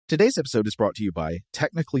Today's episode is brought to you by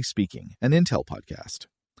Technically Speaking, an Intel podcast.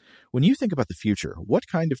 When you think about the future, what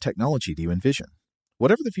kind of technology do you envision?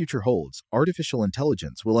 Whatever the future holds, artificial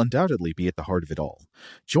intelligence will undoubtedly be at the heart of it all.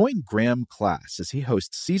 Join Graham Class as he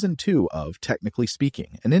hosts Season 2 of Technically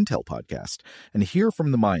Speaking, an Intel podcast, and hear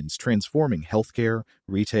from the minds transforming healthcare,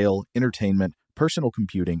 retail, entertainment, personal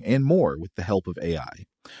computing, and more with the help of AI.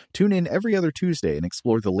 Tune in every other Tuesday and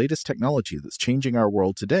explore the latest technology that's changing our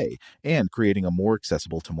world today and creating a more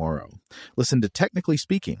accessible tomorrow. Listen to Technically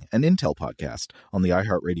Speaking, an Intel podcast on the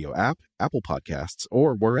iHeartRadio app, Apple Podcasts,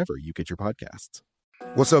 or wherever you get your podcasts.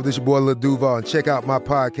 What's up, this your boy Lil Duval, and check out my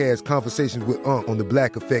podcast, Conversations with Unc, on the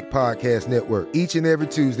Black Effect Podcast Network. Each and every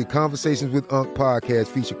Tuesday, Conversations with Unc podcast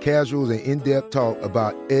feature casuals and in-depth talk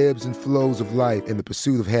about ebbs and flows of life and the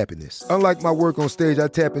pursuit of happiness. Unlike my work on stage, I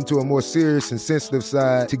tap into a more serious and sensitive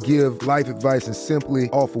side to give life advice and simply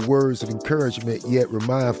offer words of encouragement, yet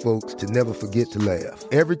remind folks to never forget to laugh.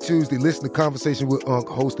 Every Tuesday, listen to Conversations with Unc,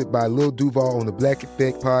 hosted by Lil Duval on the Black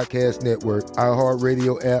Effect Podcast Network,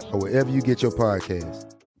 iHeartRadio app, or wherever you get your podcasts.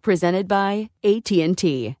 Presented by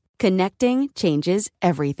AT&T. Connecting changes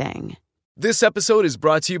everything. This episode is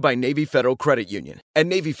brought to you by Navy Federal Credit Union. At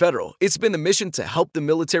Navy Federal, it's been the mission to help the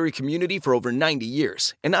military community for over 90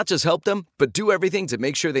 years. And not just help them, but do everything to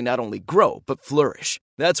make sure they not only grow, but flourish.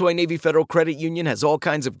 That's why Navy Federal Credit Union has all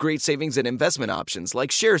kinds of great savings and investment options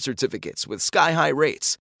like share certificates with sky-high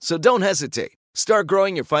rates. So don't hesitate. Start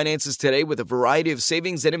growing your finances today with a variety of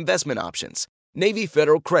savings and investment options. Navy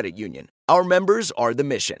Federal Credit Union. Our members are the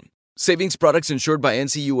mission. Savings products insured by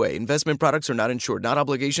NCUA. Investment products are not insured, not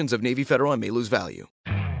obligations of Navy Federal and may lose value.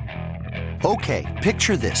 Okay,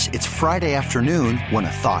 picture this. It's Friday afternoon when a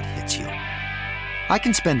thought hits you. I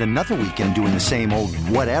can spend another weekend doing the same old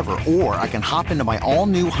whatever, or I can hop into my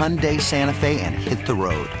all-new Hyundai Santa Fe and hit the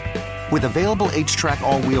road. With available H-Track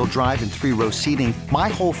all-wheel drive and 3-row seating, my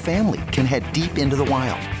whole family can head deep into the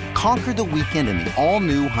wild. Conquer the weekend in the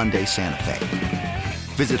all-new Hyundai Santa Fe.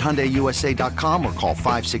 Visit HyundaiUSA.com or call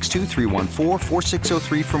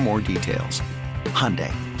 562-314-4603 for more details.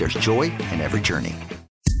 Hyundai, there's joy in every journey.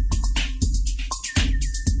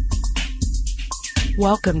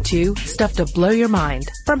 Welcome to Stuff to Blow Your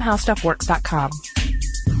Mind from HowStuffWorks.com.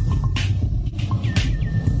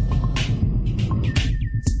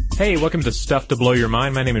 Hey, welcome to Stuff to Blow Your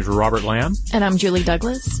Mind. My name is Robert Lamb. And I'm Julie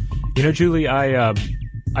Douglas. You know, Julie, I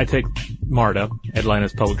take MARTA,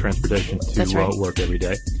 Atlanta's public transportation, to work every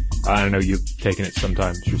day. I know you've taken it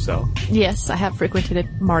sometimes yourself. Yes, I have frequented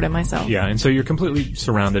MARTA myself. Yeah, and so you're completely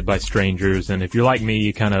surrounded by strangers, and if you're like me,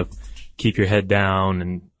 you kind of keep your head down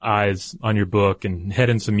and eyes on your book and head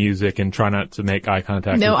in some music and try not to make eye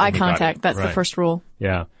contact. No eye contact. That's right. The first rule.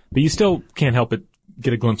 Yeah. But you still can't help but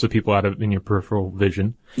get a glimpse of people in your peripheral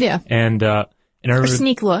vision. Yeah. And I remember, or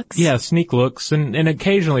sneak looks. Yeah, sneak looks. And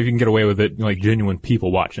occasionally if you can get away with it, like genuine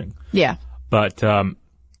people watching. Yeah. But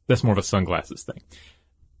that's more of a sunglasses thing.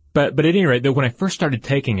 But at any rate, when I first started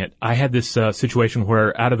taking it, I had this situation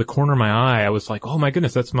where out of the corner of my eye, I was like, oh my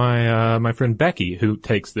goodness, that's my friend Becky who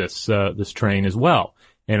takes this train as well.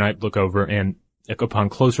 And I look over and upon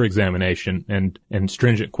closer examination and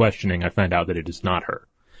stringent questioning, I find out that it is not her.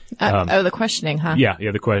 The questioning, huh? Yeah,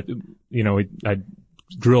 I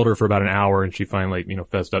drilled her for about an hour and she finally,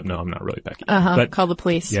 fessed up, no, I'm not really Becky. But call the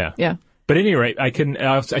police. Yeah. Yeah. But at any rate, I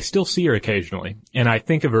still see her occasionally, and I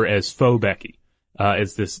think of her as faux Becky,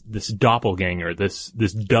 as this doppelganger, this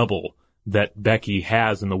double that Becky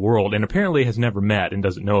has in the world and apparently has never met and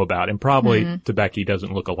doesn't know about, and probably to Becky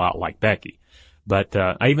doesn't look a lot like Becky. But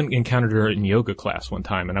I even encountered her in yoga class one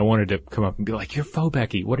time, and I wanted to come up and be like, you're faux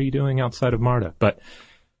Becky, what are you doing outside of MARTA? But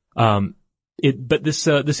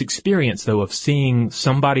this experience though of seeing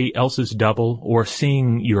somebody else's double or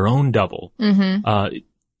seeing your own double,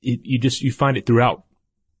 you find it throughout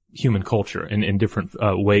human culture in different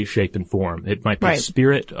way, shape, and form. It might be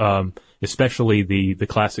spirit, especially the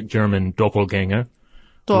classic German Doppelganger.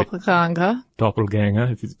 Doppelganger,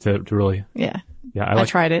 if it's to really. Yeah. Yeah, I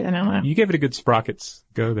tried it. I don't know. You gave it a good sprockets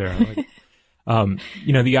go there.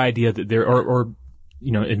 The idea that there or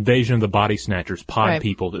invasion of the body snatchers, pod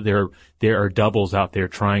people, that there are doubles out there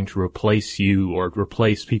trying to replace you or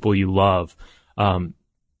replace people you love.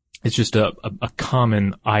 It's just a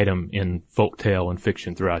common item in folktale and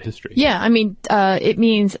fiction throughout history. Yeah, I mean, it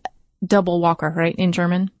means double walker, right, in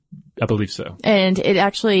German? I believe so. And it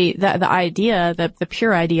actually, the idea, the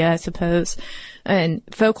pure idea, I suppose, in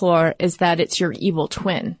folklore is that it's your evil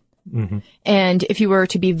twin. Mm-hmm. And if you were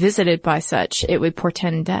to be visited by such, it would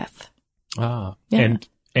portend death. Ah. Yeah.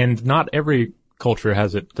 And not every culture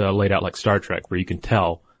has it laid out like Star Trek, where you can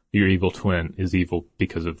tell your evil twin is evil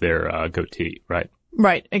because of their goatee, right?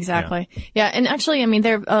 Right, exactly. Yeah, and actually, I mean,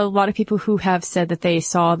 there are a lot of people who have said that they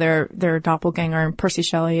saw their doppelganger, and Percy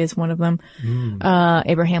Shelley is one of them.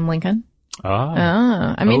 Abraham Lincoln.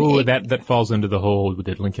 I mean, that falls into the whole,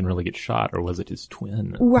 did Lincoln really get shot, or was it his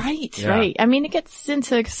twin? Right, yeah. Right. I mean, it gets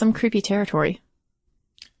into some creepy territory.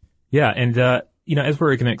 Yeah, and, as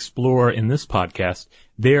we're going to explore in this podcast,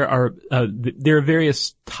 there are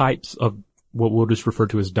various types of what we'll just refer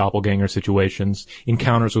to as doppelganger situations,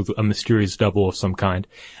 encounters with a mysterious double of some kind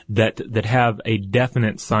that have a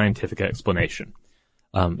definite scientific explanation.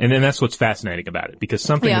 And then that's what's fascinating about it, because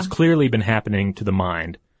something has clearly been happening to the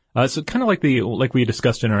mind. So kind of like we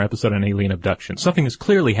discussed in our episode on alien abduction. Something is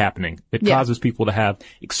clearly happening that causes people to have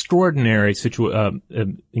extraordinary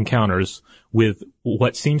encounters with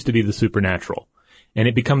what seems to be the supernatural. And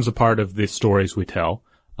it becomes a part of the stories we tell.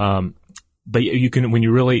 But you can, when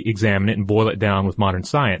you really examine it and boil it down with modern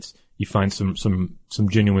science, you find some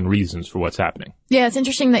genuine reasons for what's happening. Yeah, it's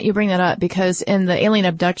interesting that you bring that up, because in the alien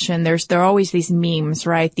abduction, there are always these memes,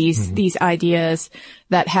 right? These ideas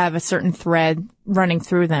that have a certain thread running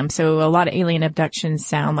through them. So a lot of alien abductions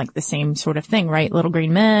sound like the same sort of thing, right? Little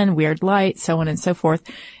green men, weird light, so on and so forth.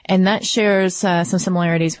 And that shares some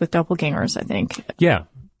similarities with doppelgangers, I think. Yeah,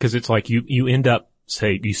 because it's like you end up,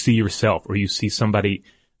 say, you see yourself, or you see somebody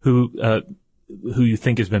who you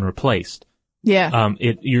think has been replaced. Yeah.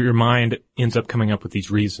 Your mind ends up coming up with these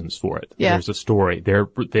reasons for it. Yeah. There's a story. They're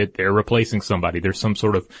replacing somebody. There's some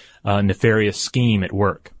sort of nefarious scheme at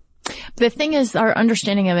work. The thing is, our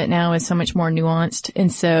understanding of it now is so much more nuanced.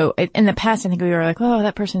 And so in the past, I think we were like, oh,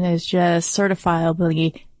 that person is just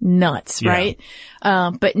certifiably nuts, right?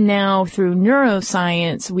 But now through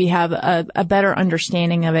neuroscience, we have a better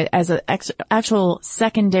understanding of it as an actual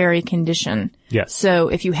secondary condition. Yes. So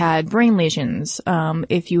if you had brain lesions,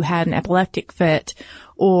 if you had an epileptic fit,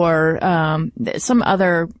 or some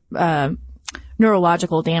other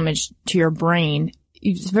neurological damage to your brain,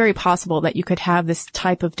 it's very possible that you could have this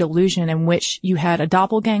type of delusion in which you had a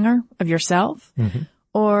doppelganger of yourself. Mm-hmm.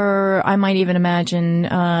 Or I might even imagine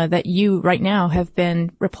that you right now have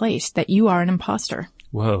been replaced, that you are an imposter.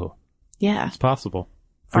 Whoa. Yeah. It's possible.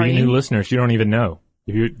 For you new listeners, you don't even know.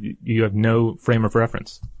 You have no frame of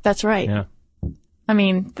reference. That's right. Yeah. I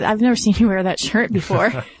mean, I've never seen you wear that shirt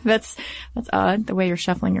before. That's odd, the way you're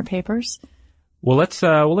shuffling your papers. Well, let's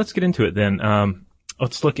get into it then.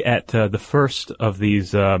 Let's look at the first of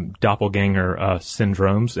these doppelganger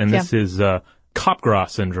syndromes, and this is Capgras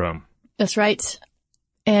syndrome. That's right.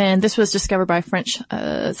 And this was discovered by French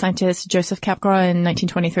scientist Joseph Capgras in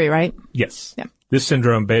 1923, right? Yes. Yeah. This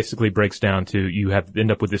syndrome basically breaks down to you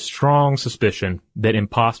end up with this strong suspicion that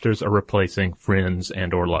imposters are replacing friends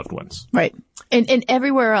and or loved ones. Right. And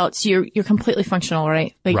everywhere else, you're completely functional,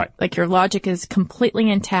 right? Right. Like your logic is completely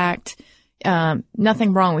intact.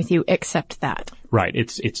 Nothing wrong with you except that. Right.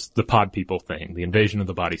 It's the pod people thing, the invasion of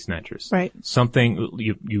the body snatchers. Right. Something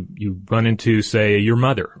you run into, say, your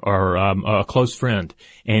mother or a close friend,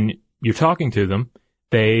 and you're talking to them.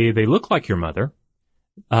 They look like your mother,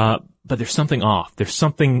 but there's something off. There's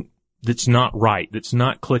something that's not right, that's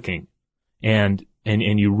not clicking, and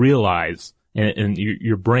you realize, and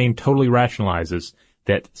your brain totally rationalizes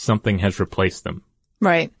that something has replaced them.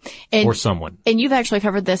 Right. Or someone. And you've actually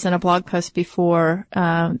covered this in a blog post before.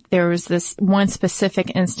 There was this one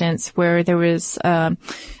specific instance where there was a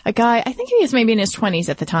guy, I think he was maybe in his 20s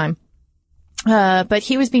at the time, but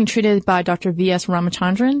he was being treated by Dr. V.S.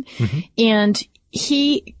 Ramachandran, and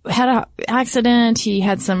he had an accident, he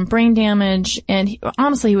had some brain damage, and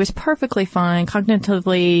honestly, he was perfectly fine,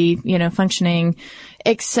 cognitively, functioning,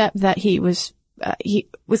 except that he was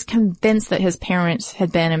convinced that his parents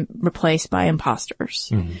had been replaced by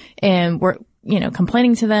imposters, and were,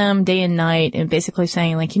 complaining to them day and night, and basically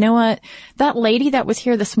saying, like, you know what, that lady that was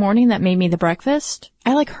here this morning that made me the breakfast,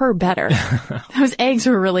 I like her better. Those eggs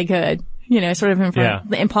were really good, sort of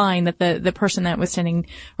implying that the person that was standing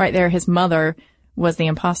right there, his mother, was the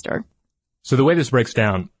imposter. So the way this breaks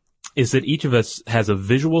down is that each of us has a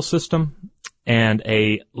visual system and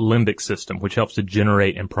a limbic system, which helps to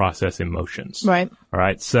generate and process emotions. Right. All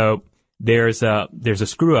right. So there's a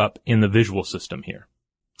screw up in the visual system here.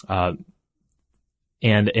 And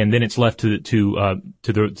then it's left to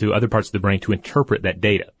other parts of the brain to interpret that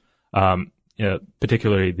data.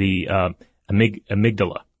 Particularly the,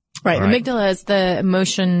 amygdala. Right. The amygdala is the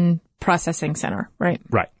emotion processing center, right?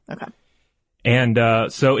 Right. Okay. And,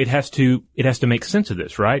 so it has to make sense of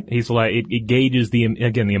this, right? He's like, it gauges the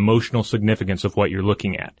emotional significance of what you're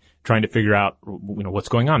looking at, trying to figure out, what's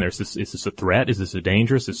going on there. Is this a threat? Is this a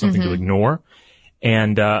danger? Is this something to ignore?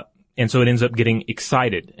 And so it ends up getting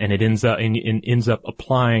excited, and it ends up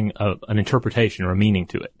applying an interpretation or a meaning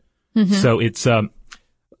to it. So it's,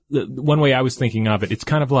 one way I was thinking of it, it's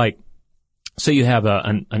kind of like, say you have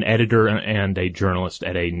an editor and a journalist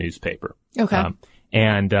at a newspaper. Okay.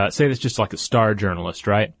 And say that's just like a star journalist,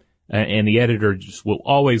 right? And the editor just will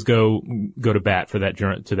always go to bat for that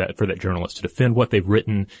journalist to defend what they've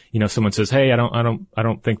written. Someone says, "Hey, I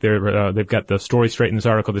don't think they've got the story straight in this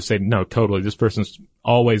article." They say, "No, totally. This person's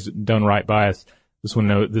always done right by us.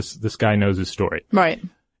 This guy knows his story." Right.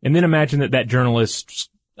 And then imagine that journalist,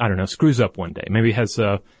 I don't know, screws up one day. Maybe has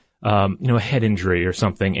a head injury or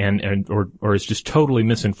something or is just totally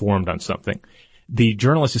misinformed on something. The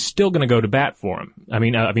journalist is still going to go to bat for him. I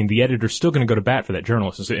mean, the editor's still going to go to bat for that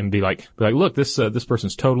journalist and be like, look, this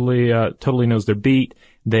person's totally knows their beat.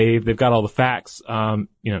 They've got all the facts.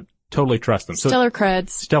 Totally trust them. Stellar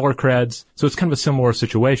creds. So it's kind of a similar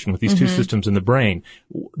situation with these two systems in the brain.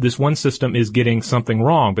 This one system is getting something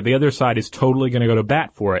wrong, but the other side is totally going to go to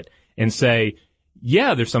bat for it and say,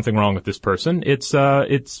 yeah, there's something wrong with this person. It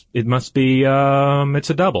must be, it's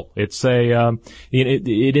a double.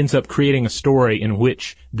 It ends up creating a story in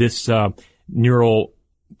which this, neural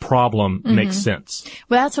problem makes sense.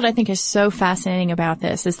 Well, that's what I think is so fascinating about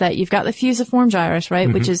this, is that you've got the fusiform gyrus,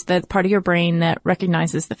 right, which is the part of your brain that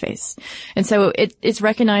recognizes the face. And so it's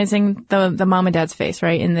recognizing the mom and dad's face,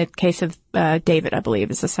 right? In the case of, David, I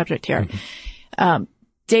believe is the subject here.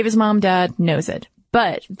 David's mom, dad knows it.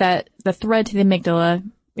 But that the thread to the amygdala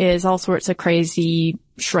is all sorts of crazy,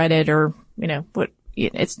 shredded, or,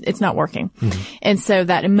 it's not working. And so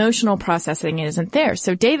that emotional processing isn't there.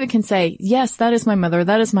 So David can say, yes, that is my mother,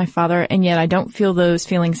 that is my father, and yet I don't feel those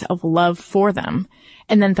feelings of love for them.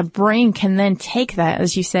 And then the brain can then take that,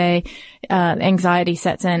 as you say, anxiety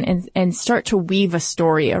sets in and start to weave a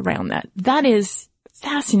story around that. That is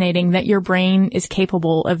fascinating that your brain is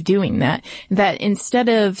capable of doing that. That instead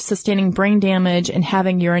of sustaining brain damage and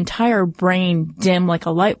having your entire brain dim like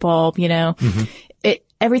a light bulb,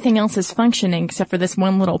 everything else is functioning except for this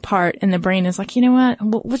one little part, and the brain is like, you know what,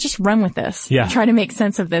 we'll just run with this. Yeah. Try to make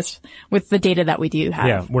sense of this with the data that we do have.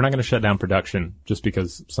 Yeah, we're not going to shut down production just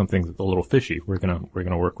because something's a little fishy. We're going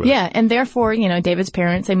to work with it. Yeah, and therefore, David's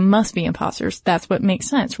parents, they must be imposters. That's what makes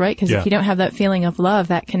sense, right? Because if you don't have that feeling of love,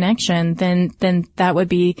 that connection, then that would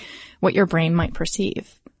be what your brain might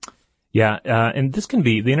perceive. Yeah, and this can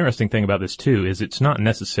be, the interesting thing about this too is it's not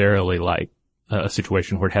necessarily like a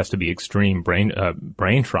situation where it has to be extreme brain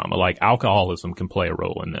trauma. Like alcoholism can play a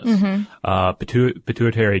role in this.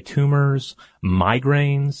 Pituitary tumors,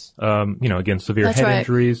 migraines, again, severe That's head right.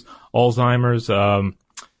 injuries, Alzheimer's,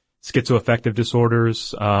 schizoaffective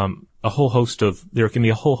disorders, there can be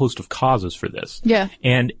a whole host of causes for this. Yeah.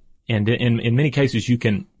 And in many cases you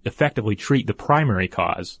can effectively treat the primary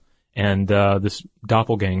cause. And, this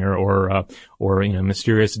doppelganger or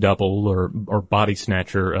mysterious double or body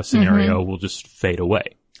snatcher scenario will just fade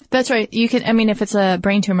away. That's right. You could, if it's a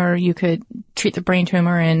brain tumor, you could treat the brain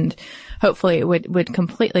tumor and hopefully it would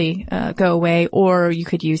completely, go away, or you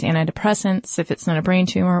could use antidepressants if it's not a brain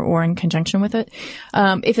tumor or in conjunction with it.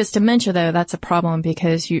 If it's dementia though, that's a problem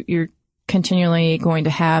because you're continually going to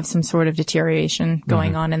have some sort of deterioration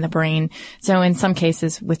going on in the brain. So in some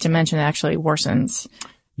cases with dementia, it actually worsens.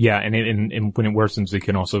 Yeah, and when it worsens, it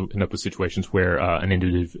can also end up with situations where an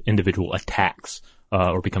individual attacks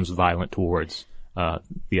or becomes violent towards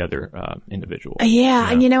the other individual. Yeah,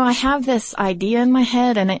 and I have this idea in my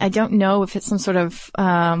head, and I don't know if it's some sort of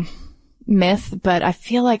myth, but I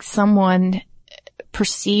feel like someone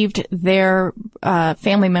perceived their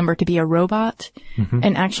family member to be a robot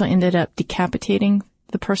and actually ended up decapitating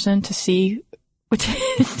the person to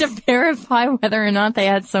verify whether or not they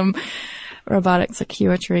had some robotic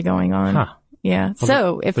circuitry going on. Huh. Yeah.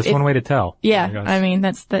 Well, so that's one way to tell. Yeah.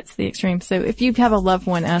 That's the extreme. So if you have a loved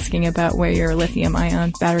one asking about where your lithium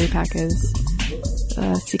ion battery pack is,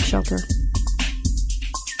 seek shelter.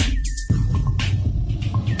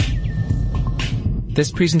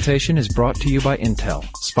 This presentation is brought to you by Intel,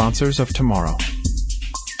 sponsors of tomorrow.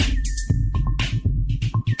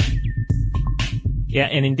 Yeah,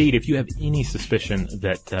 and indeed, if you have any suspicion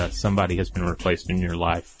that somebody has been replaced in your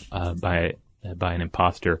life by an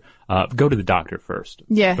imposter, go to the doctor first.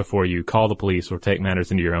 Yeah. Before you call the police or take matters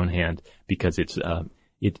into your own hand, because it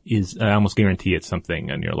is I almost guarantee it's something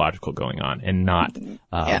neurological going on, and not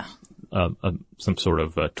some sort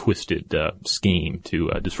of twisted scheme to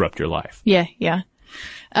disrupt your life. Yeah, yeah.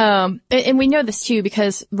 And we know this too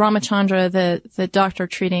because Ramachandra, the doctor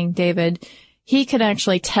treating David, he could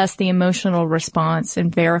actually test the emotional response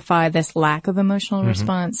and verify this lack of emotional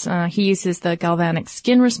response. He uses the galvanic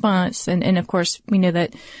skin response. And of course, we know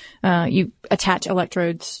that, you attach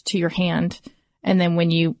electrodes to your hand. And then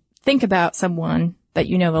when you think about someone, that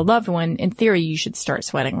you know a loved one, in theory, you should start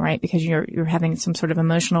sweating, right? Because you're having some sort of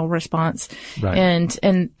emotional response. Right.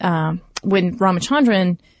 And when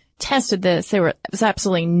Ramachandran tested this, there was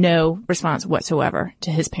absolutely no response whatsoever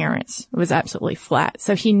to his parents. It was absolutely flat.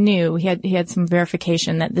 So he knew he had some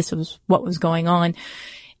verification that this was what was going on.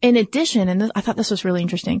 In addition, and I thought this was really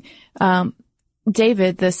interesting,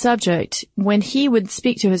 David, the subject, when he would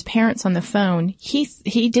speak to his parents on the phone, he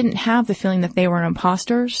didn't have the feeling that they were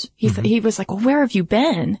imposters. He was like, well, where have you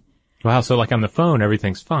been? Wow. So like on the phone,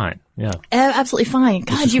 everything's fine. Yeah. Absolutely fine.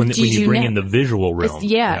 God, when you bring in the visual realm.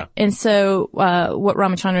 Yeah. And so, what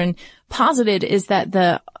Ramachandran posited is that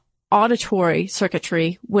the auditory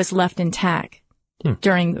circuitry was left intact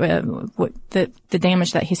during the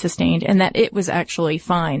damage that he sustained, and that it was actually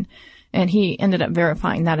fine. And he ended up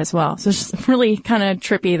verifying that as well. So it's really kind of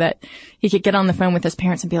trippy that he could get on the phone with his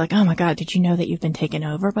parents and be like, oh my God, did you know that you've been taken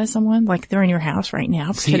over by someone? Like they're in your house right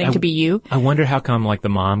now pretending to be you. I wonder how come like the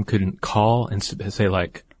mom couldn't call and say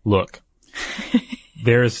like, look,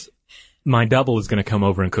 my double is going to come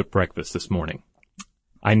over and cook breakfast this morning.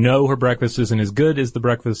 I know her breakfast isn't as good as the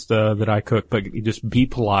breakfast that I cook, but just be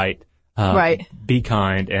polite. Right. Be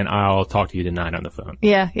kind, and I'll talk to you tonight on the phone.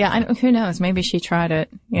 Yeah. Who knows? Maybe she tried it,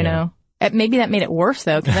 you know. Maybe that made it worse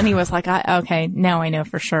though, because then he was like, okay, now I know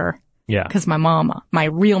for sure. Yeah. Because my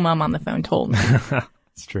real mom on the phone told me.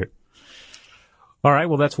 It's true. All right.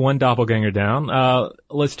 Well, that's one doppelganger down.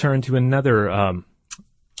 Let's turn to another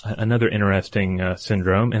interesting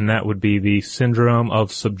syndrome, and that would be the syndrome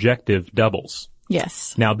of subjective doubles.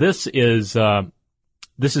 Yes. Now, this is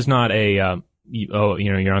not a,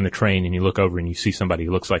 you're on the train and you look over and you see somebody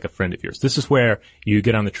who looks like a friend of yours. This is where you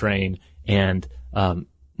get on the train and,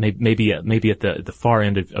 maybe at the far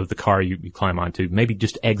end of the car you climb onto, maybe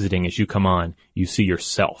just exiting as you come on, you see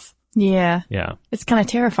yourself. Yeah. Yeah. It's kind of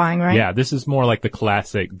terrifying, right? Yeah. This is more like the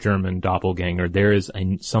classic German doppelganger. There is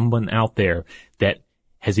someone out there that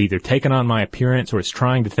has either taken on my appearance or is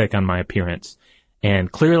trying to take on my appearance.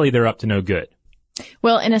 And clearly they're up to no good.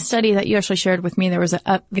 Well, in a study that you actually shared with me, there was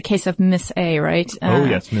the case of Miss A, right? Oh,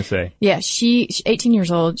 yes, Miss A. Yeah. She's 18 years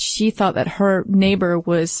old. She thought that her neighbor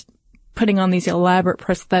was putting on these elaborate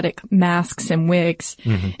prosthetic masks and wigs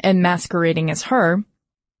and masquerading as her.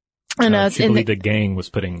 And she believed the gang was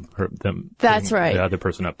putting That's right. The other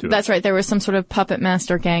person up to it. That's right. There was some sort of puppet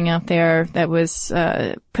master gang out there that was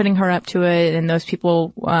putting her up to it, and those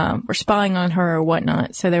people were spying on her or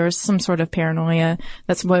whatnot. So there was some sort of paranoia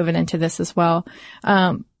that's woven into this as well.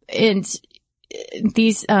 And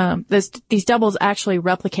these doubles actually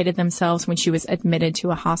replicated themselves when she was admitted to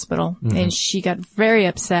a hospital, and she got very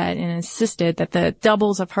upset and insisted that the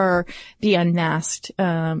doubles of her be unmasked.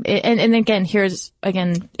 And again, here's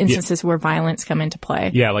instances where violence come into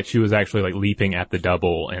play. Yeah, like she was actually like leaping at the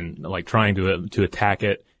double and like trying to attack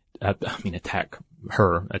it. Attack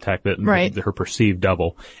her perceived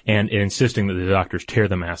double, and insisting that the doctors tear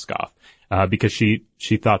the mask off. Because she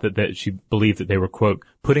thought that she believed that they were, quote,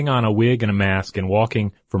 putting on a wig and a mask and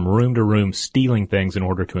walking from room to room, stealing things in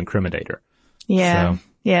order to incriminate her. Yeah. So.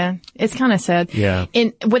 Yeah. It's kind of sad. Yeah.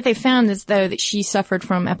 And what they found is though that she suffered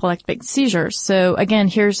from epileptic seizures. So again,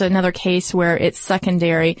 here's another case where it's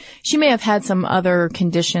secondary. She may have had some other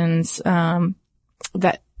conditions,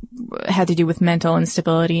 that had to do with mental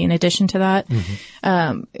instability in addition to that.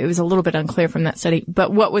 It was a little bit unclear from that study,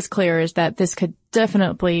 but what was clear is that this could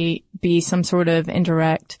definitely be some sort of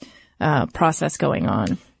indirect process going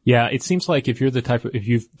on. Yeah, it seems like if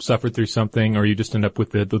you've suffered through something, or you just end up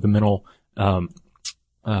with the mental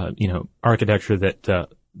architecture that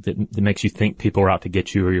makes you think people are out to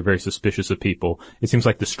get you, or you're very suspicious of people, it seems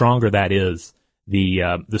like the stronger that is,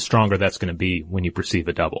 the stronger that's going to be when you perceive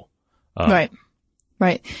a double.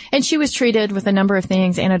 Right. And she was treated with a number of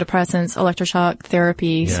things, antidepressants, electroshock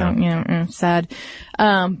therapy. Yeah. So, sad.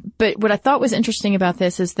 But what I thought was interesting about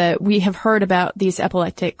this is that we have heard about these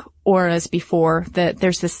epileptic auras before, that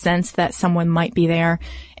there's this sense that someone might be there.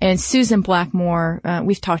 And Susan Blackmore,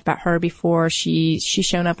 we've talked about her before. She's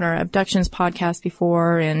shown up in our abductions podcast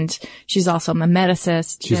before, and she's also a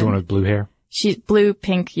memeticist. She's the one with blue hair? She's blue,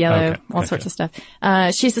 pink, yellow, all sorts of stuff.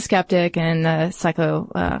 She's a skeptic and a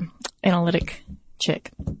psychoanalytic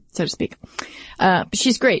chick, so to speak. But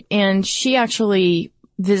she's great. And she actually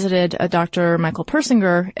visited a Dr. Michael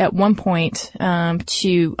Persinger at one point,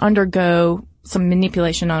 to undergo some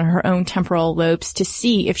manipulation on her own temporal lobes to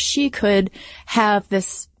see if she could have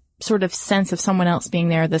this sort of sense of someone else being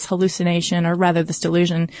there, this hallucination, or rather this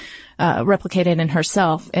delusion, replicated in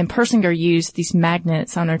herself. And Persinger used these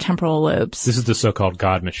magnets on her temporal lobes. This is the so-called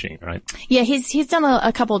God machine, right? Yeah, he's done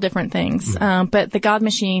a couple of different things. But the God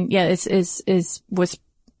machine, was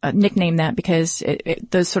nicknamed that because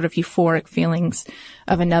those sort of euphoric feelings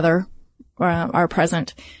of another are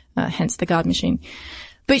present, hence the God machine.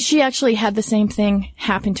 But she actually had the same thing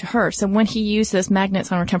happen to her. So when he used those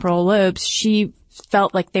magnets on her temporal lobes, she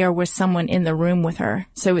felt like there was someone in the room with her.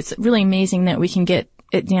 So it's really amazing that we can get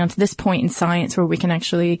it down to this point in science where we can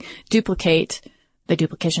actually duplicate the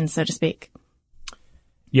duplication, so to speak.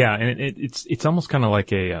 Yeah, and it's almost kind of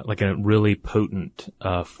like a really potent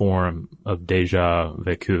form of déjà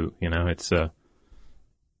vécu. You know, it's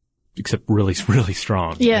except really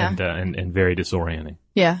strong. Yeah. and very disorienting.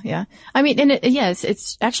 Yeah. I mean, and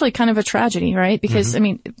it's actually kind of a tragedy, right? Because I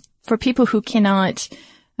mean, for people who cannot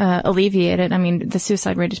alleviate it, I mean, the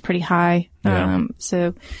suicide rate is pretty high. Yeah.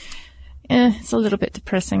 So it's a little bit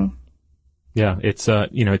depressing. Yeah, it's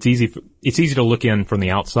it's easy to look in from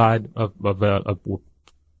the outside of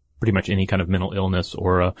pretty much any kind of mental illness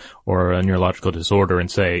or a neurological disorder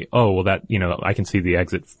and say, oh, well, that, I can see the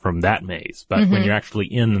exit from that maze. But when you're actually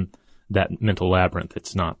in that mental labyrinth,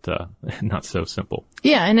 it's not so simple.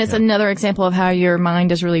 Yeah. And it's another example of how your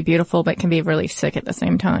mind is really beautiful, but can be really sick at the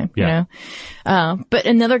same time. Yeah. But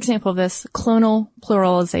another example of this, clonal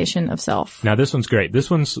pluralization of self. Now, this one's great.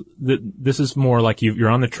 This is more like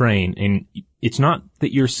you're on the train and it's not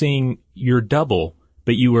that you're seeing your double,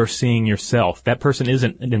 but you are seeing yourself. That person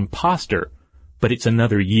isn't an imposter, but it's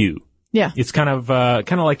another you. Yeah. It's kind of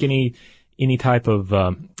like any type of,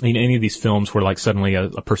 any of these films where like suddenly a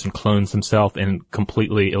person clones themselves and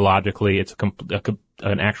completely illogically it's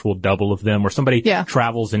an actual double of them, or somebody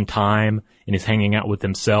travels in time and is hanging out with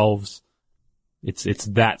themselves. It's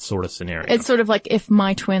that sort of scenario. It's sort of like if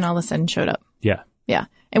my twin all of a sudden showed up. Yeah. Yeah.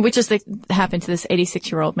 And which is happened to this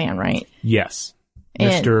 86-year-old man, right? Yes.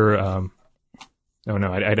 Mr. Oh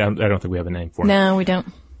no, I don't think we have a name for him. No, we don't.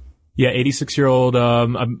 Yeah, 86-year-old,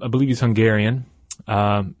 I believe he's Hungarian,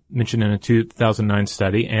 mentioned in a 2009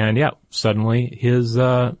 study, and suddenly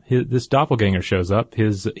this doppelganger shows up.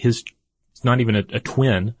 His it's not even a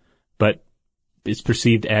twin, but it's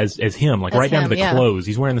perceived as him, like right down to the clothes.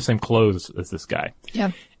 He's wearing the same clothes as this guy.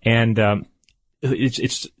 Yeah. And,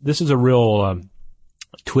 this is a real,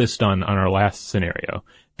 twist on our last scenario.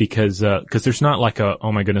 Because there's not like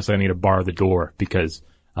oh my goodness, I need to bar the door because,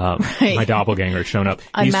 my doppelganger has shown up.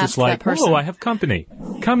 He's just like, whoa, I have company.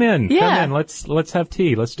 Come in. Let's have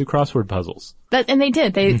tea. Let's do crossword puzzles. And they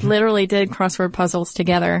did. They literally did crossword puzzles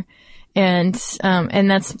together. And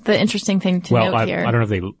that's the interesting thing to note here. I don't know if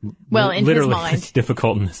they, in literally, his mind. it's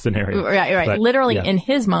difficult in this scenario. Right. But, literally in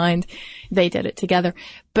his mind, they did it together.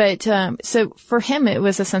 But, so for him, it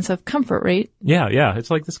was a sense of comfort, right? Yeah. It's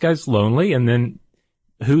like this guy's lonely and then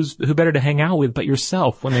who better to hang out with but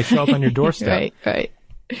yourself when they show up on your doorstep? Right.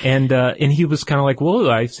 And he was kind of like,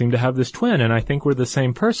 well, I seem to have this twin and I think we're the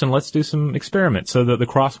same person. Let's do some experiments. So the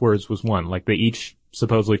crosswords was one. Like they each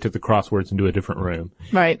supposedly took the crosswords into a different room.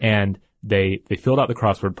 Right. And they filled out the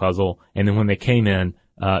crossword puzzle. And then when they came in,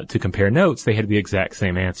 to compare notes, they had the exact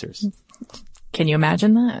same answers. Can you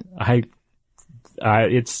imagine that? I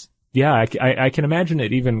can imagine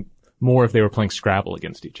it even more if they were playing Scrabble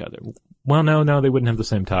against each other. Well, no, they wouldn't have the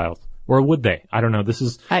same tiles. Or would they? I don't know. This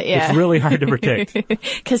is, it's really hard to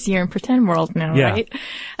predict. Cause you're in pretend world now, right?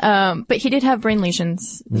 But he did have brain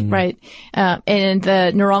lesions, right? And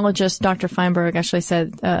the neurologist, Dr. Feinberg, actually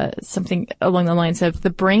said, something along the lines of the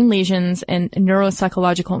brain lesions and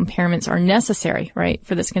neuropsychological impairments are necessary, right?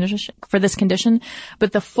 For this condition.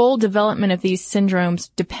 But the full development of these syndromes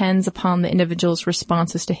depends upon the individual's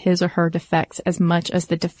responses to his or her defects as much as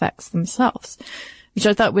the defects themselves, which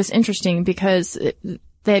I thought was interesting because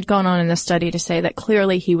they had gone on in the study to say that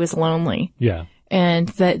clearly he was lonely. Yeah. And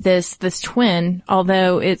that this twin,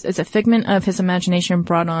 although it's a figment of his imagination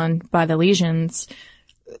brought on by the lesions,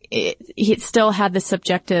 he still had this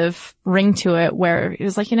subjective ring to it where it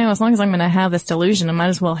was like, as long as I'm going to have this delusion, I might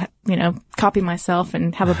as well, copy myself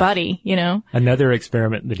and have a buddy, Another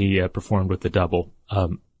experiment that he performed with the double,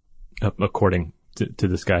 according to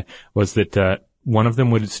this guy, was that one of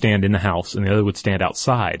them would stand in the house and the other would stand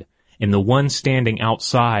outside. And the one standing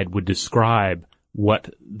outside would describe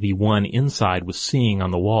what the one inside was seeing on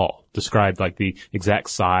the wall, described like the exact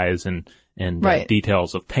size and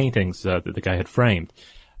details of paintings that the guy had framed,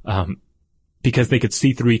 because they could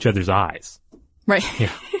see through each other's eyes. Right.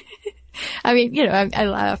 Yeah. I mean, I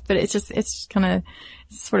laugh, but it's just kind of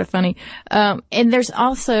sort of funny. And there's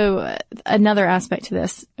also another aspect to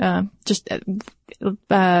this,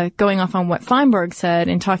 going off on what Feinberg said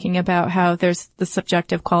and talking about how there's the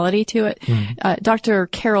subjective quality to it, Dr.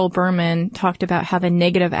 Carol Berman talked about how the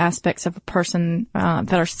negative aspects of a person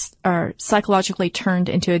that are psychologically turned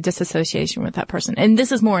into a disassociation with that person. And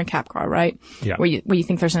this is more in Capgras, right? Yeah. Where you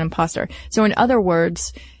think there's an imposter. So in other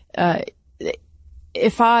words,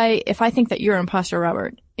 if I think that you're an imposter,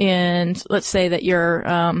 Robert, and let's say that you're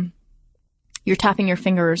tapping your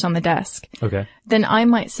fingers on the desk. Okay. Then I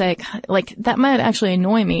might say, like, that might actually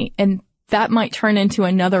annoy me, and that might turn into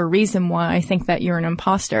another reason why I think that you're an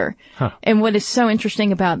imposter. Huh. And what is so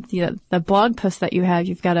interesting about the blog post that you have,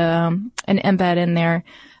 you've got an embed in there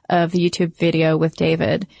of the YouTube video with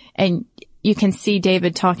David, and you can see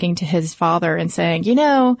David talking to his father and saying, you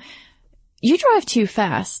know, you drive too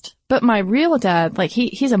fast. But my real dad, like,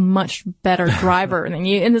 he's a much better driver than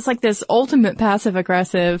you. And it's like this ultimate passive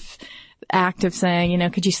aggressive act of saying, you know,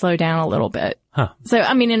 could you slow down a little bit? Huh. So,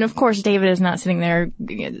 I mean, and of course, David is not sitting there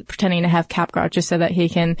pretending to have Capgras just so that he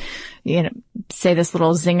can, you know, say this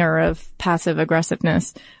little zinger of passive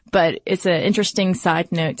aggressiveness. But it's an interesting side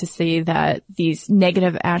note to see that these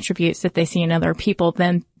negative attributes that they see in other people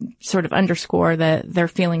then sort of underscore their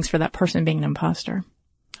feelings for that person being an imposter.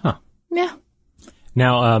 Huh. Yeah.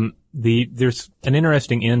 Now, there's an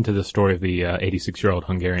interesting end to the story of the 86-year-old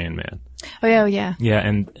Hungarian man. Oh yeah. Yeah,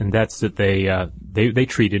 and that's that they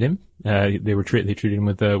treated him. They treated him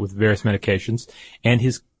with various medications, and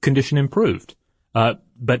his condition improved.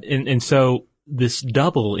 So this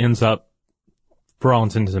double ends up, for all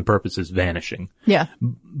intents and purposes, vanishing. Yeah.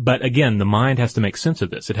 But again, the mind has to make sense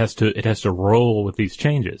of this. It has to roll with these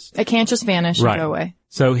changes. It can't just vanish and go away.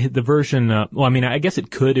 So the version, well, I mean, I guess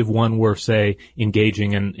it could if one were, say,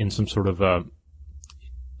 engaging in some sort of,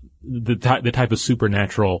 the type of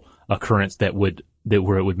supernatural occurrence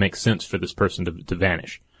where it would make sense for this person to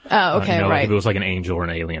vanish. Oh, okay, right. Like if it was like an angel or an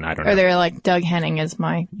alien, I don't know. Or they're like, Doug Henning is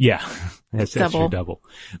my that's your double.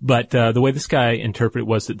 But the way this guy interpreted it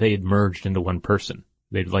was that they had merged into one person.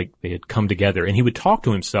 They had come together, and he would talk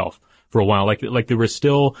to himself for a while, like there was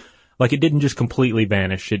still, like it didn't just completely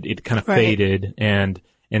vanish. It kind of faded, and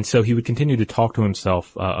so he would continue to talk to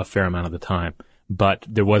himself a fair amount of the time, but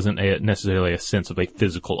there wasn't necessarily a sense of a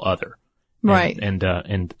physical other. Right.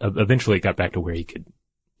 And eventually it got back to where he could,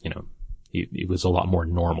 you know, he was a lot more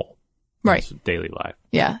normal. Right. In his daily life.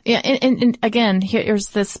 Yeah. Yeah. And again, here's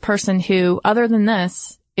this person who, other than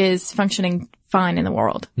this, is functioning fine in the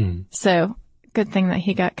world. Mm. So good thing that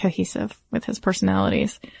he got cohesive with his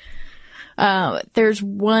personalities. There's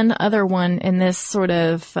one other one in this sort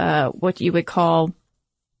of, what you would call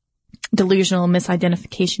delusional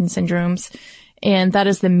misidentification syndromes. And that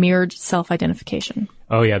is the mirrored self-identification.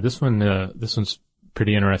 Oh yeah. This one's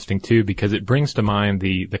pretty interesting too, because it brings to mind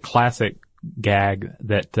the classic gag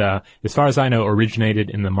that, as far as I know, originated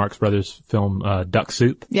in the Marx Brothers film, Duck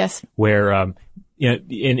Soup. Yes. Where, you know,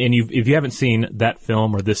 if you haven't seen that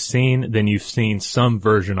film or this scene, then you've seen some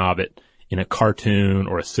version of it in a cartoon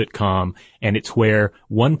or a sitcom, and it's where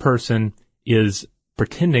one person is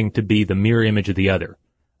pretending to be the mirror image of the other.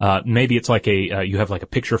 Maybe it's like you have like a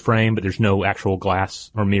picture frame, but there's no actual glass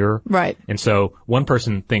or mirror. Right. And so one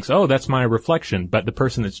person thinks, oh, that's my reflection, but the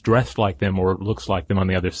person that's dressed like them or looks like them on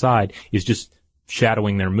the other side is just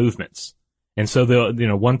shadowing their movements. And so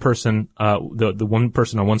one person, the one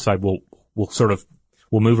person on one side will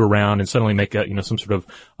move around and suddenly make some sort of,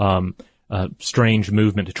 strange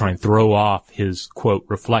movement to try and throw off his quote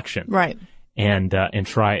reflection. Right. And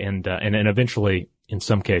eventually, in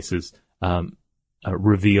some cases,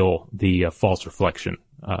 reveal the false reflection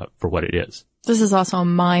for what it is. This is also a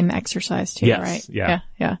mime exercise too, right? Yeah.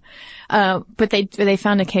 But they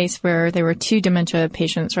found a case where there were two dementia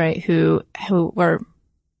patients, right, who were,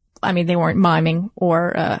 I mean, they weren't miming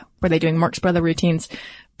or were they doing Marx Brother routines,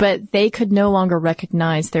 but they could no longer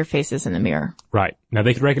recognize their faces in the mirror. Right. Now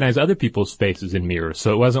they could recognize other people's faces in mirrors,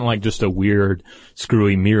 so it wasn't like just a weird,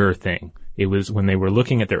 screwy mirror thing. It was when they were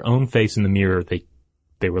looking at their own face in the mirror,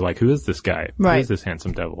 they were like, who is this guy? Right. Who is this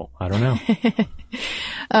handsome devil? I don't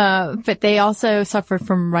know. But they also suffered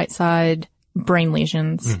from right side brain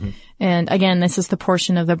lesions. Mm-hmm. And again, this is the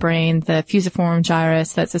portion of the brain, the fusiform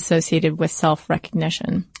gyrus, that's associated with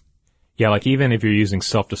self-recognition. Yeah, like even if you're using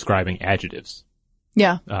self-describing adjectives.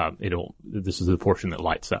 Yeah. This is the portion that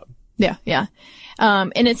lights up. Yeah.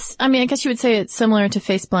 And I guess you would say it's similar to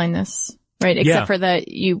face blindness, right? Except for that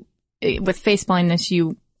with face blindness,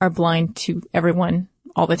 you are blind to everyone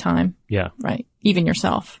all the time. Yeah. Right. Even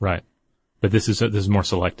yourself. Right. But this is more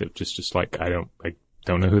selective. Just like, I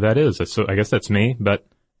don't know who that is. So I guess that's me, but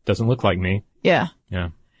it doesn't look like me. Yeah. Yeah.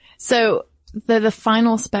 So The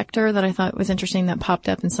final specter that I thought was interesting that popped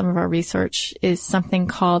up in some of our research is something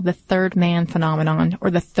called the third man phenomenon,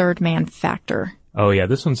 or the third man factor. Oh yeah,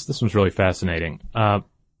 this one's really fascinating.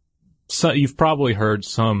 So you've probably heard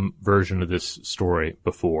some version of this story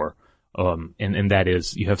before, and that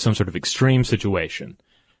is you have some sort of extreme situation.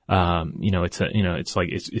 It's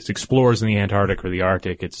explorers in the Antarctic or the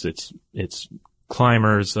Arctic. It's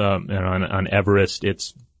climbers on Everest.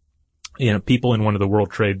 It's people in one of the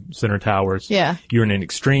World Trade Center towers. Yeah. You're in an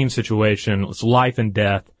extreme situation. It's life and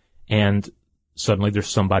death, and suddenly there's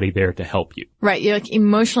somebody there to help you. Right. You're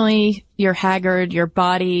emotionally, you're haggard. Your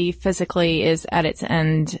body physically is at its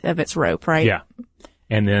end of its rope, right? Yeah.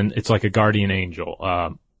 And then it's like a guardian angel,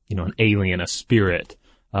 an alien, a spirit,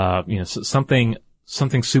 something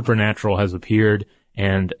supernatural has appeared,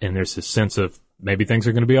 and there's this sense of maybe things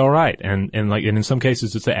are going to be all right. And in some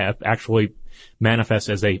cases it's actually manifests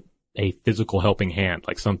as a physical helping hand,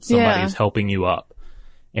 like somebody is helping you up.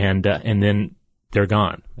 And then they're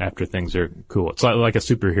gone after things are cool. It's like a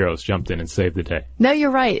superhero's jumped in and saved the day. No,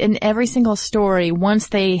 you're right. In every single story, once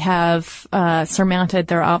they have surmounted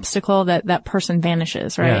their obstacle, that person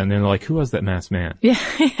vanishes, right? Yeah, and then they're like, who was that masked man?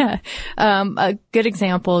 Yeah. A good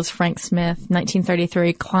example is Frank Smith,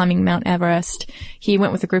 1933, climbing Mount Everest. He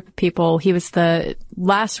went with a group of people. He was the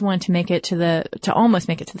last one to almost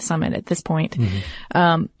make it to the summit at this point.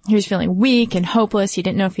 Mm-hmm. He was feeling weak and hopeless. He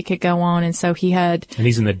didn't know if he could go on, and so and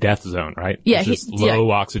he's in the death zone, right? Yeah, low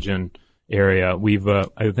oxygen area.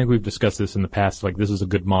 I think we've discussed this in the past. Like, this is a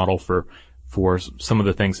good model for some of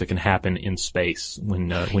the things that can happen in space when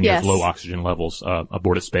you have low oxygen levels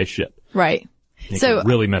aboard a spaceship. Right. It can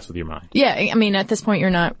really mess with your mind. Yeah, I mean, at this point, you're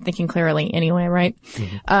not thinking clearly anyway, right?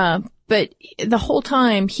 Mm-hmm. But the whole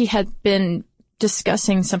time he had been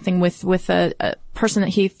discussing something with a person that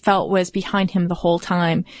he felt was behind him the whole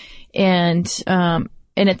time, and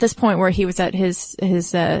at this point where he was at his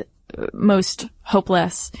most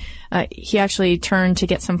hopeless, he actually turned to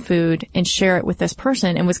get some food and share it with this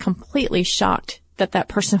person, and was completely shocked that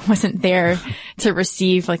person wasn't there to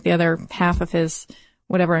receive like the other half of his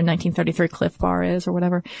whatever a 1933 Cliff Bar is or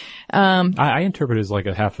whatever. I interpret it as like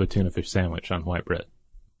a half of a tuna fish sandwich on white bread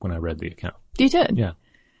when I read the account. You did? Yeah.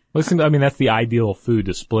 Listen, I mean, that's the ideal food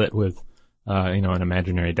to split with, an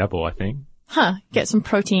imaginary double, I think. Huh. Get some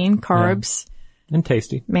protein, carbs. Yeah. And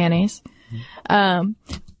tasty. Mayonnaise.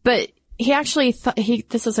 But he actually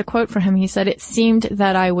this is a quote from him. He said, "It seemed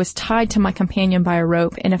that I was tied to my companion by a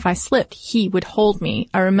rope, and if I slipped, he would hold me.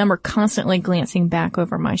 I remember constantly glancing back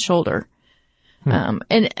over my shoulder."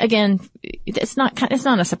 And again, it's not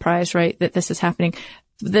a surprise, right, that this is happening.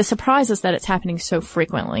 The surprise is that it's happening so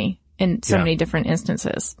frequently in so many different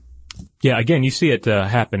instances. Yeah, again, you see it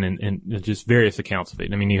happen in just various accounts of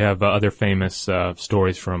it. I mean, you have other famous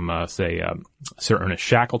stories from, Sir Ernest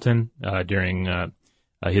Shackleton during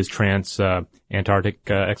his trans-Antarctic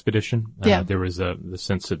expedition. There was the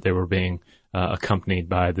sense that they were being accompanied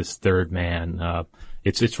by this third man.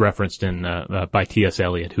 It's referenced in by T.S.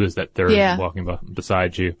 Eliot, who is that third walking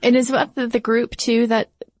beside you. And is that the group, too, that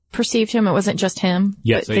perceived him? It wasn't just him?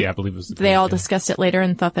 Yes, I believe it was. They all discussed it later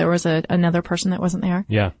and thought there was another person that wasn't there?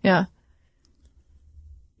 Yeah. Yeah.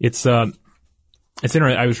 It's interesting.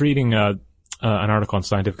 I was reading an article on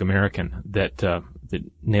Scientific American that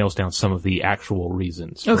nails down some of the actual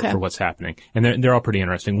reasons for what's happening. And they're all pretty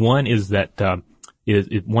interesting. One is that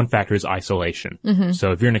one factor is isolation. Mm-hmm.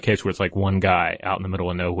 So if you're in a case where it's like one guy out in the middle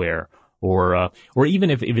of nowhere, or even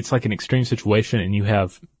if it's like an extreme situation and you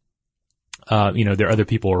have there are other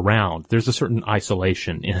people around, there's a certain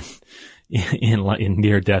isolation in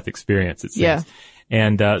near death experience, it seems. Yeah.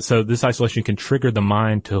 And so this isolation can trigger the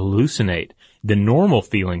mind to hallucinate the normal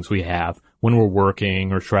feelings we have when we're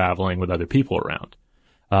working or traveling with other people around.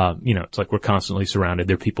 It's like we're constantly surrounded.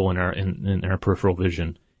 There are people in our peripheral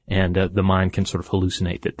vision, and the mind can sort of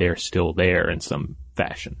hallucinate that they're still there in some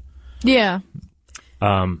fashion. Yeah.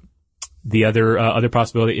 The other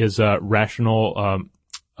possibility is rational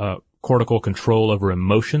cortical control over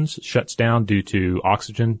emotions shuts down due to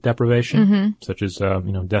oxygen deprivation, such as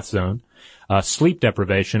death zone. Sleep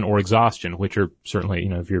deprivation or exhaustion, which are certainly,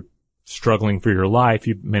 if you're struggling for your life,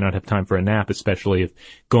 you may not have time for a nap, especially if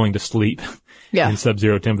going to sleep in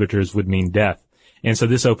sub-zero temperatures would mean death. And so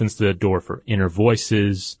this opens the door for inner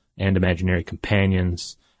voices and imaginary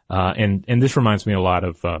companions. And this reminds me a lot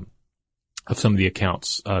of some of the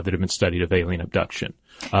accounts that have been studied of alien abduction.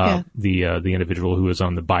 The individual who was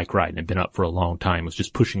on the bike ride and had been up for a long time was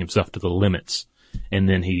just pushing himself to the limits, and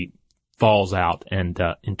then he falls out and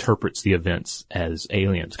interprets the events as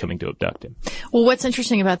aliens coming to abduct him. Well, what's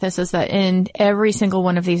interesting about this is that in every single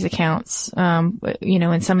one of these accounts,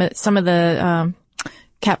 in some of the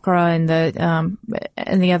Capgras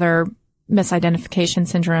and the other misidentification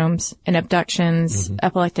syndromes and abductions,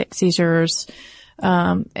 epileptic seizures,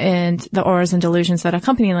 and the auras and delusions that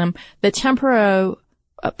accompany them, the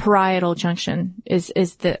temporoparietal junction is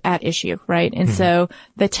at issue, right? And so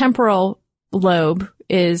the temporal lobe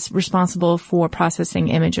is responsible for processing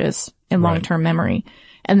images in long-term memory.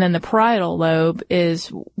 And then the parietal lobe is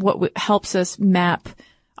what helps us map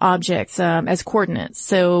objects, as coordinates.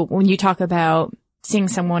 So when you talk about seeing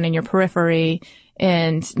someone in your periphery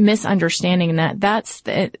and misunderstanding that's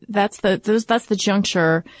the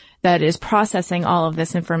juncture that is processing all of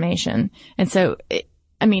this information. And so,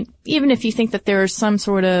 even if you think that there's some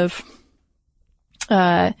sort of,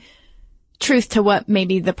 truth to what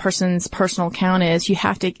maybe the person's personal count is, you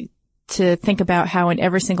have to think about how in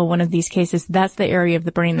every single one of these cases, that's the area of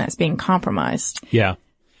the brain that's being compromised. Yeah.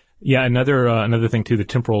 Yeah. Another thing too, the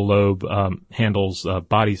temporal lobe, handles,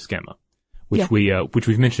 body schema, which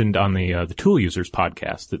we've mentioned on the tool users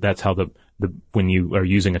podcast, that's how when you are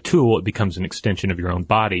using a tool, it becomes an extension of your own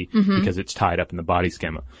body because it's tied up in the body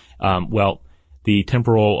schema. Well, the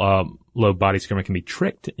temporal, lobe body schema can be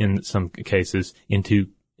tricked in some cases into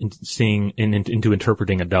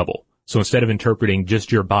interpreting a double. So instead of interpreting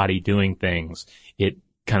just your body doing things, it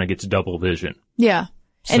kind of gets double vision. Yeah.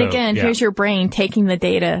 And again, here's your brain taking the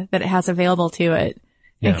data that it has available to it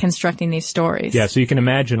and constructing these stories. Yeah, so you can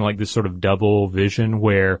imagine like this sort of double vision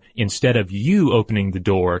where instead of you opening the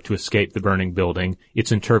door to escape the burning building,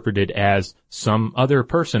 it's interpreted as some other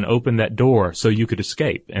person opened that door so you could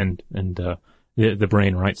escape, and the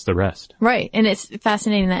brain writes the rest. Right. And it's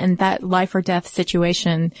fascinating that in that life or death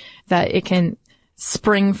situation that it can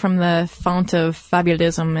spring from the font of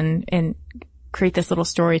fabulism and create this little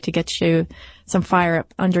story to get you some fire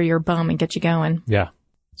up under your bum and get you going. Yeah.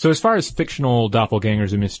 So as far as fictional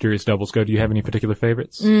doppelgangers and mysterious doubles go, do you have any particular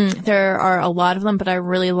favorites? There are a lot of them, but I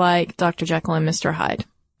really like Dr. Jekyll and Mr. Hyde.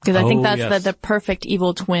 Because I think that's the perfect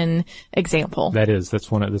evil twin example. That's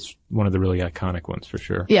one of the really iconic ones for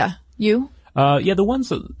sure. Yeah. You? The ones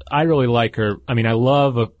that I really like are, I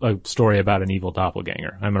love a story about an evil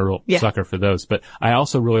doppelganger. I'm a real sucker for those, but I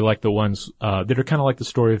also really like the ones, that are kind of like the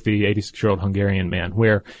story of the 86-year-old Hungarian man,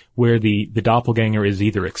 where the doppelganger is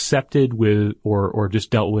either accepted with, or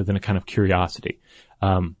just dealt with in a kind of curiosity.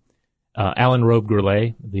 Alain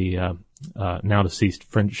Robbe-Gurlet, the, now deceased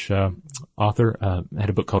French, author, had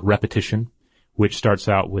a book called Repetition, which starts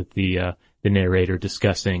out with the narrator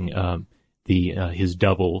discussing, his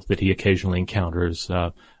double that he occasionally encounters,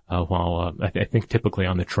 while, I think typically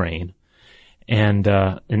on the train. And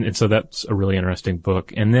so that's a really interesting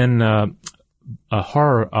book. And then, a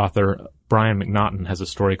horror author, Brian McNaughton, has a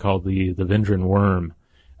story called The Vendron Worm,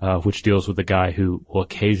 which deals with a guy who will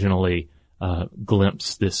occasionally,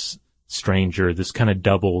 glimpse this stranger, this kind of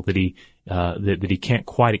double that he can't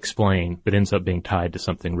quite explain, but ends up being tied to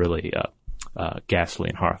something really, ghastly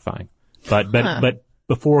and horrifying. But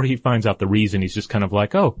before he finds out the reason, he's just kind of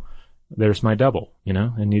like, oh, there's my double,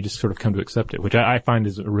 and you just sort of come to accept it, which I find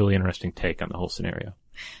is a really interesting take on the whole scenario.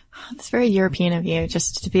 It's very European of you,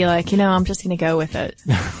 just to be like, I'm just going to go with it.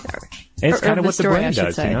 It's kind of what the brain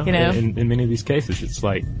does, In many of these cases, it's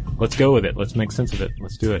like, let's go with it. Let's make sense of it.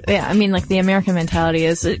 Let's do it. Yeah, like the American mentality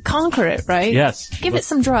is conquer it, right? Yes. Give it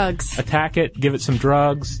some drugs. Attack it, give it some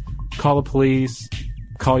drugs, call the police,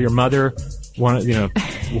 call your mother,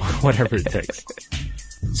 whatever it takes.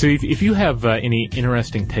 So if you have any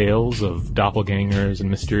interesting tales of doppelgangers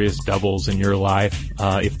and mysterious doubles in your life,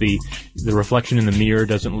 if the reflection in the mirror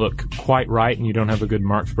doesn't look quite right and you don't have a good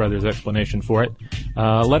Marx Brothers explanation for it,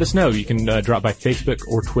 let us know. You can drop by Facebook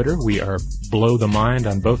or Twitter. We are Blow the Mind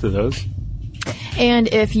on both of those. And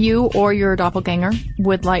if you or your doppelganger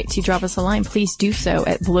would like to drop us a line, please do so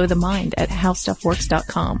at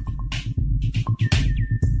blowthemind@howstuffworks.com.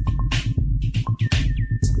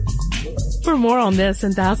 For more on this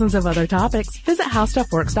and thousands of other topics, visit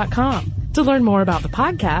howstuffworks.com. To learn more about the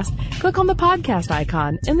podcast, click on the podcast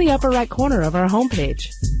icon in the upper right corner of our homepage.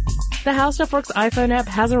 The How Stuff Works iPhone app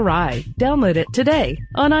has arrived. Download it today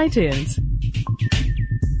on iTunes.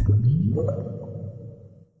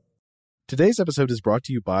 Today's episode is brought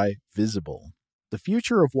to you by Visible. The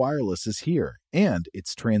future of wireless is here, and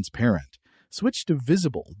it's transparent. Switch to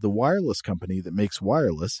Visible, the wireless company that makes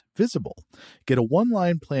wireless visible. Get a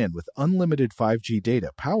one-line plan with unlimited 5G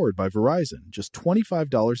data powered by Verizon, just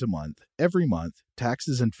 $25 a month, every month,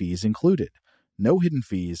 taxes and fees included. No hidden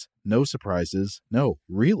fees, no surprises, no,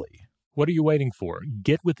 really. What are you waiting for?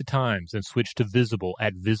 Get with the times and switch to Visible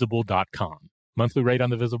at Visible.com. Monthly rate on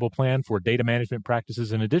the Visible plan for data management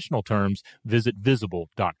practices and additional terms, visit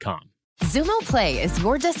Visible.com. Xumo Play is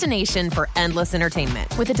your destination for endless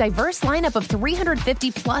entertainment. With a diverse lineup of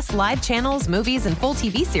 350 plus live channels, movies, and full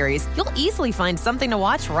TV series, you'll easily find something to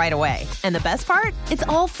watch right away. And the best part? It's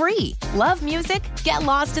all free. Love music? Get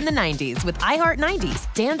lost in the 90s with iHeart 90s,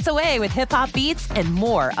 dance away with hip-hop beats, and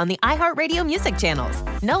more on the iHeartRadio music channels.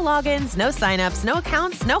 No logins, no signups, no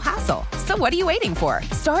accounts, no hassle. So what are you waiting for?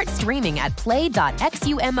 Start streaming at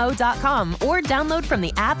play.xumo.com or download from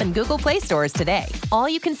the app and Google Play stores today. All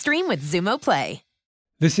you can stream with Xumo Play.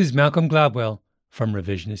 This is Malcolm Gladwell from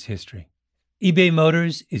Revisionist History. eBay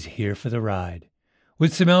Motors is here for the ride.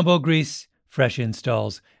 With some elbow grease, fresh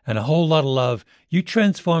installs, and a whole lot of love, you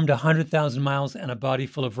transformed 100,000 miles and a body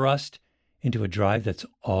full of rust into a drive that's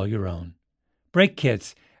all your own. Brake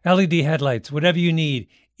kits, LED headlights, whatever you need,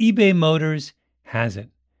 eBay Motors has it.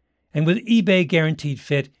 And with eBay Guaranteed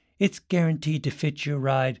Fit, it's guaranteed to fit your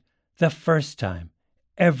ride the first time,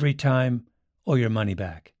 every time, or your money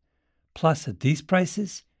back. Plus, at these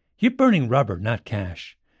prices, you're burning rubber, not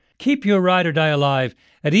cash. Keep your ride or die alive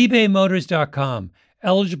at ebaymotors.com.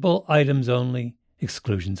 Eligible items only.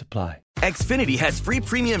 Exclusions apply. Xfinity has free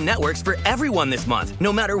premium networks for everyone this month,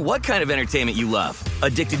 no matter what kind of entertainment you love.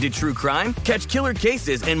 Addicted to true crime? Catch killer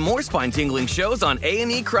cases and more spine-tingling shows on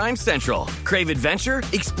A&E Crime Central. Crave adventure?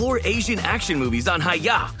 Explore Asian action movies on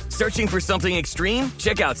Hi-YAH. Searching for something extreme?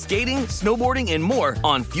 Check out skating, snowboarding, and more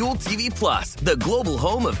on Fuel TV Plus, the global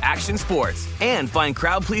home of action sports. And find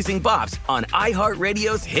crowd-pleasing bops on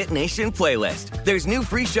iHeartRadio's Hit Nation playlist. There's new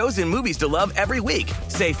free shows and movies to love every week.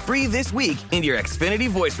 Say free this week in your Xfinity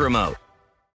voice remote.